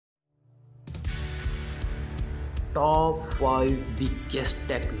top 5 biggest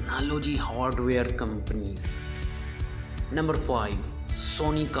technology hardware companies. Number 5,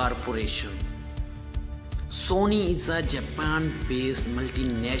 Sony Corporation. Sony is a Japan-based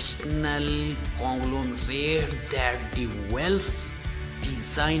multinational conglomerate that develops,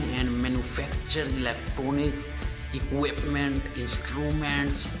 design and manufacture electronics equipment,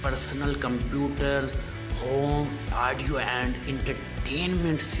 instruments, personal computers, home, audio and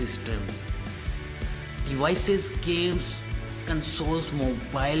entertainment systems, devices, games, consoles,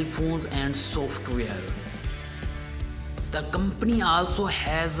 mobile phones and software. The company also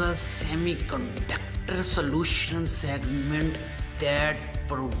has a semiconductor solution segment that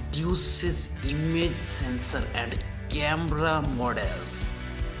produces image sensor and camera models.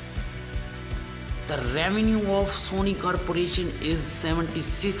 The revenue of Sony Corporation is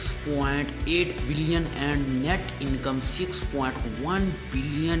 76.8 billion and net income 6.1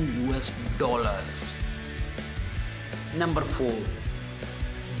 billion US dollars. Number 4,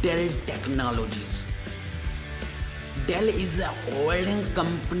 Dell Technologies. Dell is a holding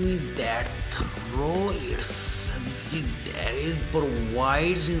company that through its subsidiaries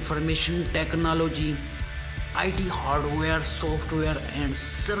provides information technology, IT hardware, software and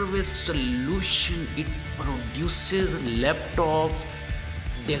service solution. It produces laptops,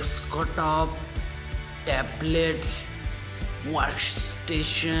 desktop, tablets,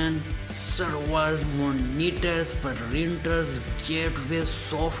 workstation, servers, monitors, printers, gateways,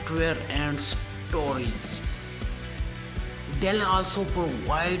 software and storage. Dell also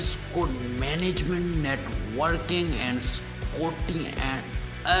provides code management, networking and supporting and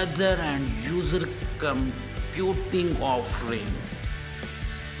other and user computing offering.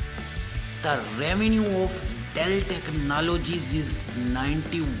 The revenue of Dell Technologies is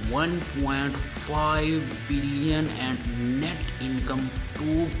 91.5 billion and net income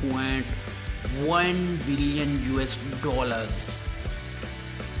 2.1 billion US dollars.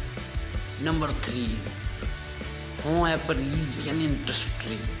 Number 3, Home Appliance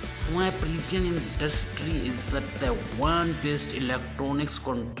Industry. Home Appliance Industry is a Taiwan-based electronics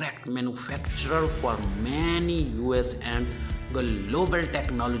contract manufacturer for many US and global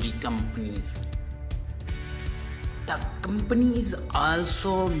technology companies. The company is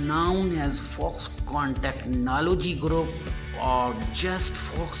also known as Foxconn Technology Group or just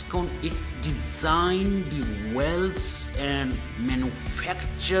Foxconn. It designs, develops and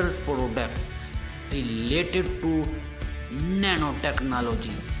manufactures products related to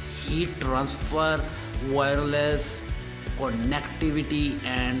nanotechnology, heat transfer, wireless connectivity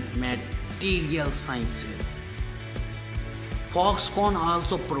and material sciences. Foxconn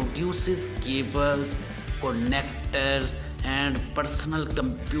also produces cables, connectors and personal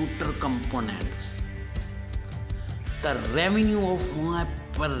computer components. The revenue of Home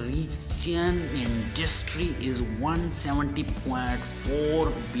Appliance Industry is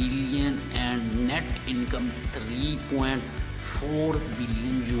 170.4 billion and net income 3.4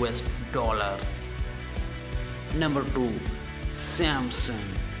 billion US dollar. Number 2, Samsung.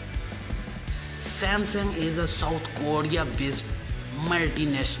 Samsung is a South Korea-based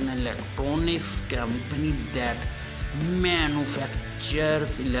multinational electronics company that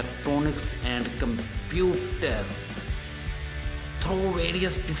manufactures electronics and computers. Through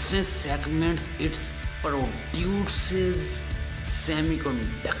various business segments, it produces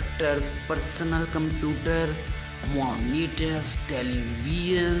semiconductors, personal computers, monitors,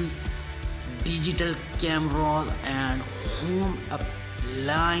 televisions, digital cameras and home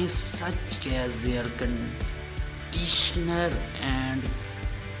appliances such as air conditioner and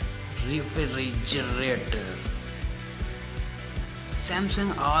refrigerator.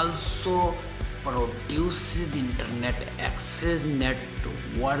 Samsung also produces internet access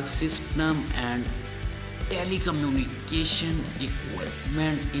network system and telecommunication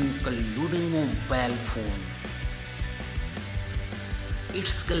equipment including mobile phone.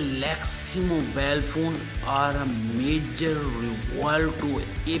 Its Galaxy mobile phones are a major rival to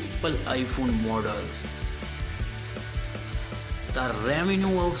Apple iPhone models. The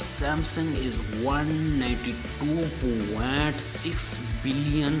revenue of Samsung is 192.6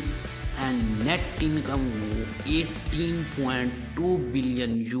 billion and net income 18.2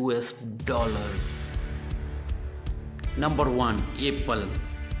 billion US dollars. Number 1, Apple.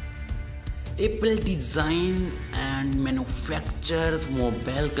 Apple designs and manufactures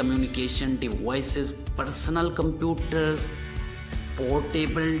mobile communication devices, personal computers,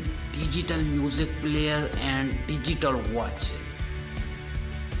 portable digital music player and digital watches.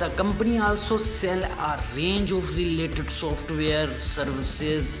 The company also sells a range of related software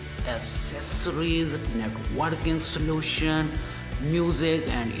services, accessories, networking solutions, music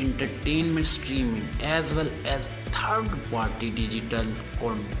and entertainment streaming, as well as third party digital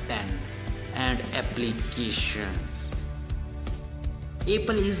content and applications.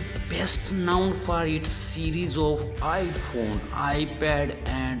 Apple is best known for its series of iPhone, iPad,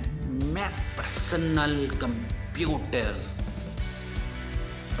 and Mac personal computers.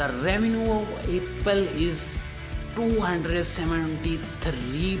 The revenue of Apple is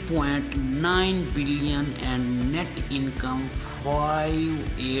 273.9 billion and net income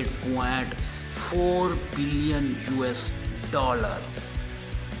 58.4 billion US dollar.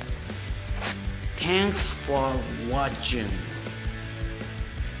 Thanks for watching.